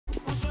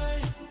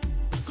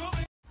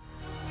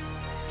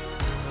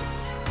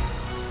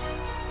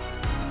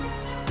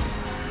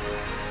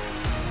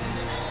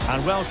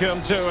And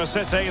welcome to a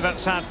city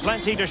that's had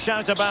plenty to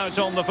shout about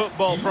on the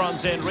football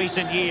front in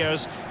recent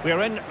years.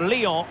 We're in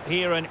Lyon,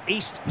 here in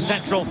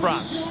east-central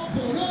France.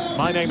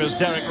 My name is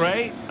Derek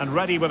Ray, and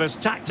ready with his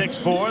tactics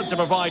board to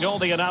provide all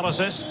the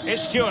analysis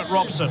is Stuart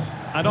Robson.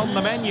 And on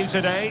the menu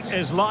today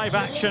is live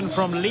action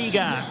from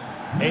Ligue.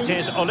 It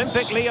is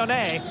Olympique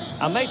Lyonnais,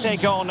 and they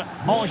take on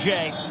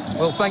Angers.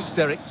 Well, thanks,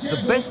 Derek.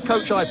 The best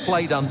coach I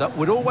played under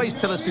would always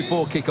tell us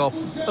before kick-off,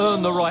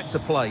 earn the right to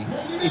play.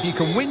 If you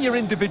can win your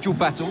individual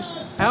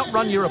battles,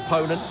 outrun your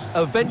opponent,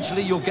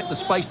 eventually you'll get the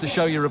space to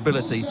show your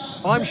ability.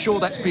 I'm sure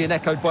that's being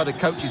echoed by the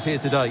coaches here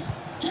today.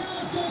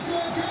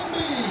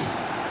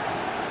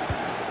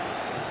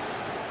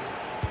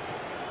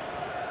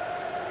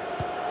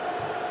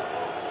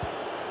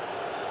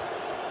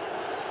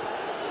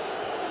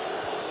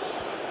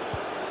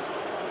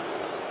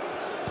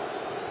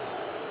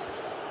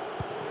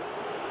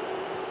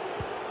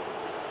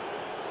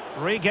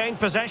 Regained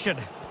possession.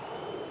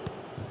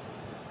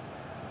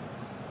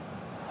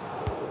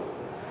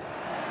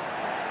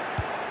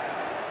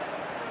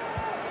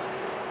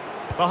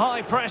 The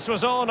high press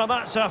was on, and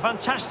that's a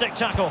fantastic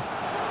tackle.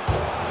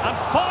 And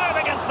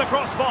fired against the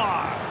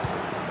crossbar.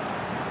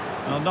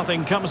 Well,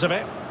 nothing comes of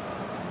it.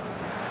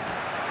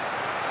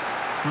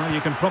 Well,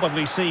 you can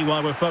probably see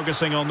why we're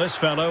focusing on this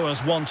fellow as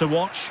one to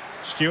watch.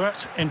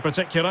 Stuart, in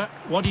particular,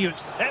 what do you...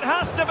 It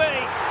has to be!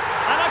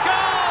 And a goal!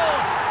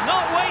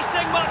 Not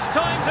wasting much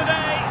time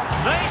today.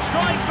 They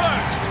strike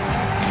first.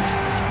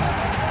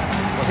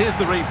 Well, here's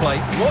the replay.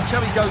 Watch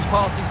how he goes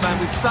past his man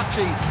with such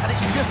ease, and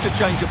it's just a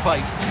change of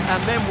pace.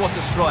 And then what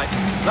a strike.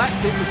 That's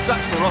hit with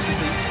such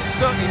ferocity.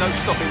 Certainly no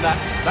stopping that.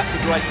 That's a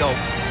great goal.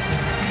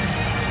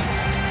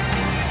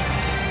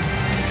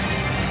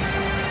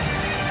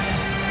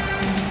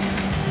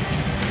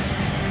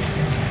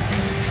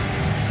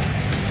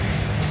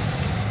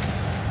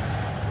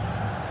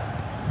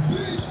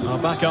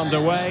 Back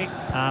underway,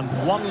 and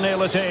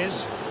 1-0 it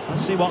is.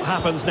 Let's see what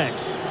happens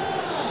next.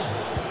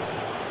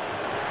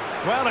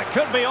 Well, it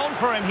could be on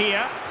for him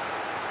here.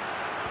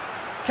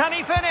 Can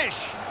he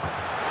finish?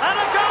 And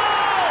a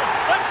goal!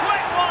 A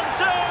quick one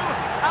too!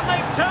 And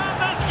they've turned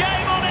this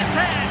game on its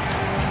head.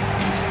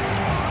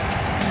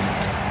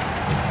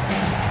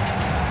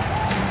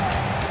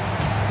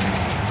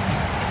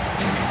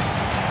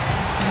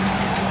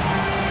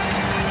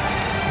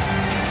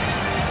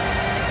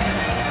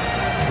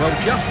 Well,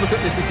 just look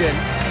at this again.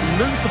 He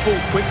moves the ball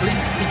quickly,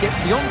 he gets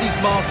beyond his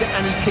marker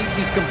and he keeps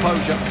his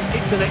composure.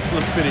 It's an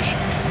excellent finish.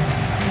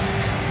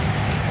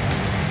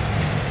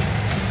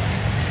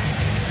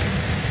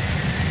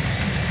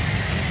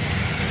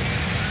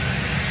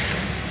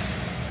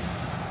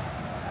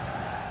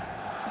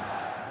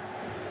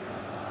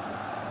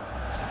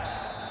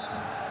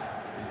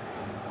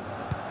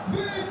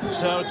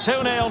 So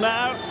 2-0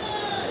 now.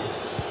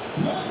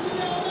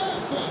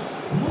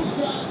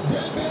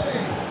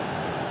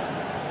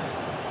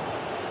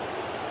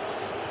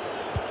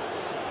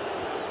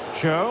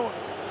 Joe.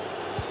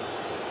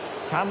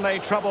 Can they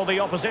trouble the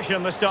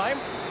opposition this time?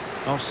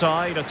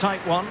 Offside, a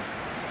tight one.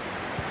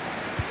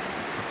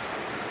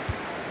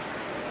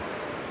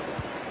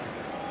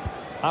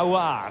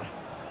 Awar.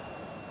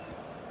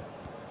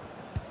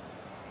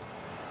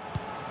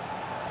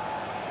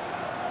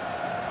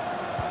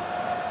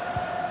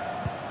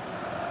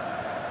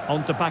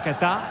 On to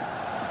Paquetá.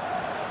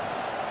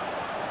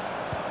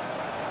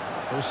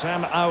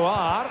 Oussem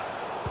Aouar.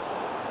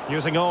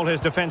 Using all his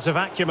defensive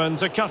acumen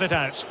to cut it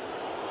out.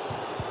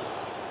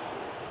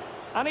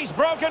 And he's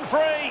broken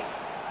free.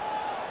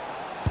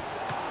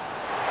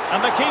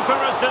 And the keeper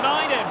has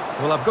denied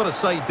him. Well, I've got to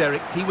say,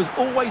 Derek, he was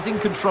always in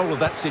control of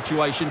that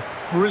situation.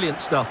 Brilliant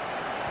stuff.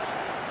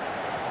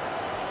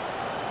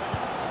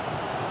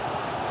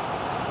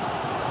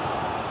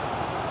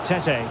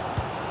 Tete.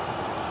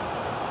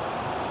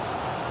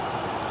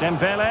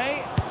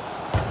 Dembele.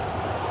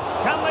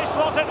 Can they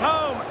slot it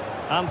home?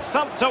 And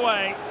thumped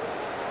away.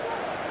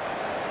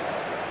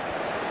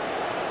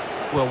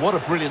 Well, what a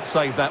brilliant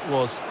save that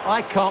was.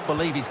 I can't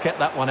believe he's kept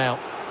that one out.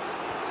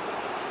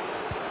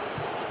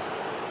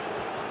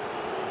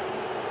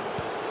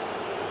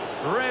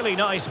 Really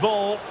nice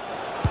ball.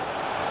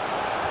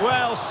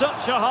 Well,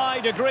 such a high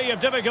degree of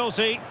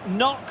difficulty,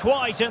 not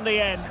quite in the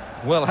end.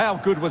 Well, how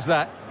good was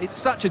that? It's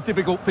such a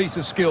difficult piece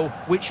of skill,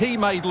 which he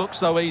made look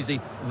so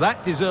easy.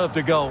 That deserved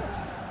a goal.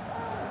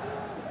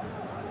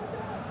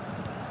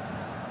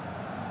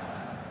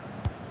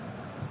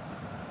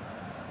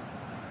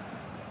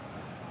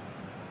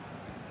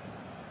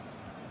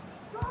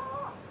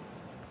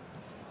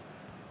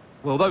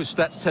 Well, those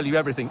stats tell you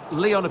everything.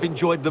 Lyon have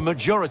enjoyed the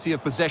majority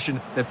of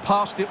possession. They've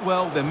passed it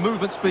well, their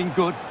movement's been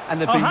good,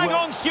 and they've been hang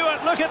on,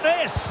 Stuart, look at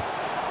this.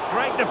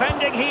 Great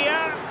defending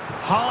here.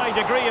 High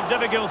degree of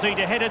difficulty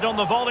to hit it on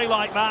the volley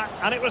like that,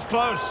 and it was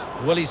close.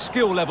 Well, his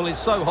skill level is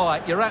so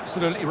high, you're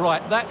absolutely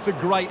right. That's a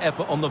great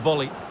effort on the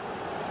volley.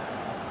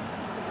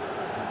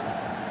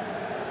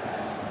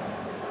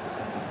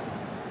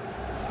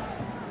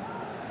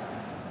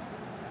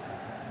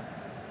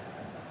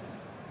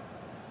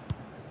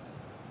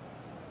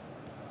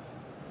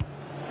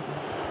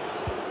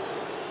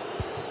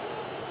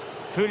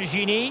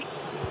 Fulgini.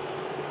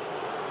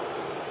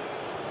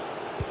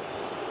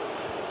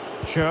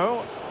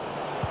 Cho.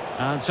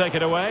 And take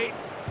it away.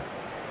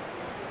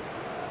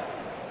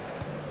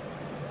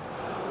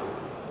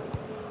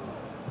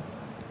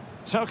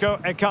 Toko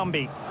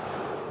Ekambi.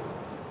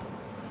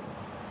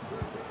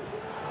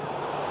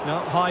 No,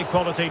 high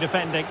quality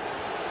defending.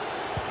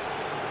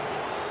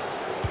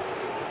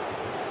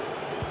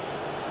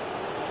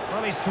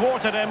 Well, he's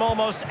thwarted him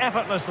almost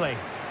effortlessly.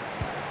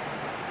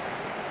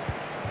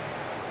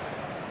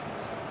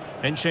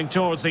 Inching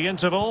towards the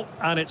interval,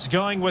 and it's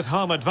going with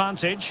home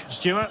advantage.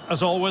 Stuart,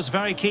 as always,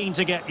 very keen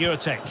to get your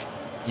take.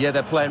 Yeah,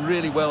 they're playing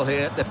really well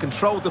here. They've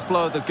controlled the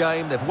flow of the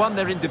game, they've won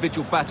their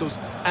individual battles,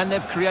 and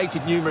they've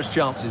created numerous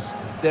chances.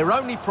 Their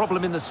only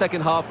problem in the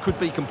second half could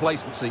be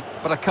complacency,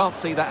 but I can't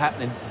see that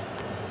happening.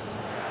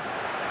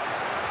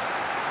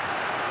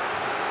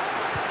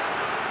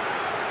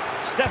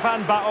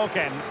 Stefan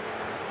Baoken.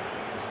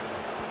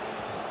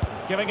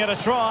 Giving it a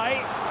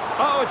try.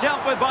 Oh,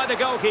 dealt with by the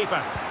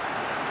goalkeeper.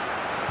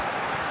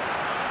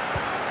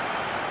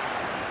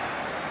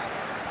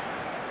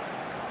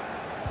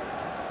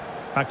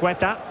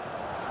 Paqueta.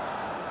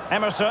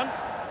 Emerson.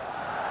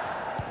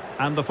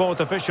 And the fourth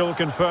official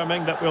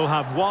confirming that we'll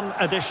have one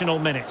additional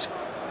minute.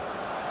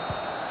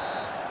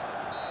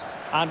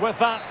 And with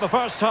that, the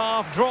first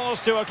half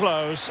draws to a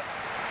close.